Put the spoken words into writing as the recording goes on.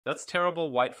That's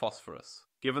terrible white phosphorus.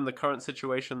 Given the current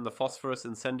situation, the phosphorus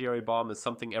incendiary bomb is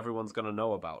something everyone's gonna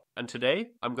know about. And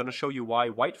today, I'm gonna show you why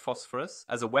white phosphorus,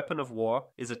 as a weapon of war,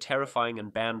 is a terrifying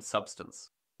and banned substance.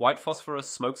 White phosphorus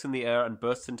smokes in the air and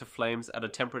bursts into flames at a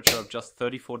temperature of just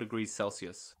 34 degrees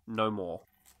Celsius, no more.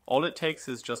 All it takes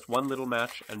is just one little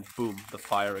match and boom, the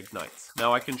fire ignites.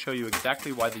 Now I can show you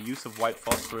exactly why the use of white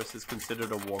phosphorus is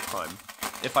considered a war crime.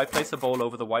 If I place a bowl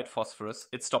over the white phosphorus,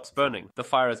 it stops burning. The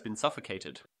fire has been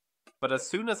suffocated. But as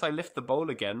soon as I lift the bowl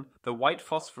again, the white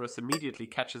phosphorus immediately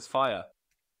catches fire.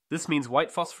 This means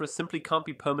white phosphorus simply can't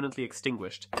be permanently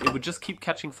extinguished. It would just keep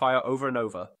catching fire over and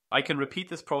over. I can repeat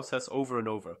this process over and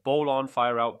over. Bowl on,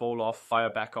 fire out, bowl off, fire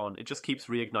back on. It just keeps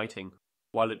reigniting.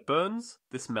 While it burns,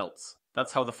 this melts.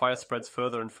 That's how the fire spreads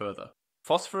further and further.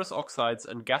 Phosphorus oxides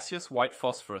and gaseous white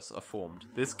phosphorus are formed.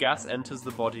 This gas enters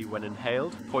the body when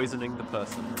inhaled, poisoning the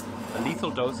person. A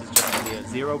lethal dose is just a mere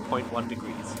 0.1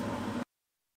 degrees.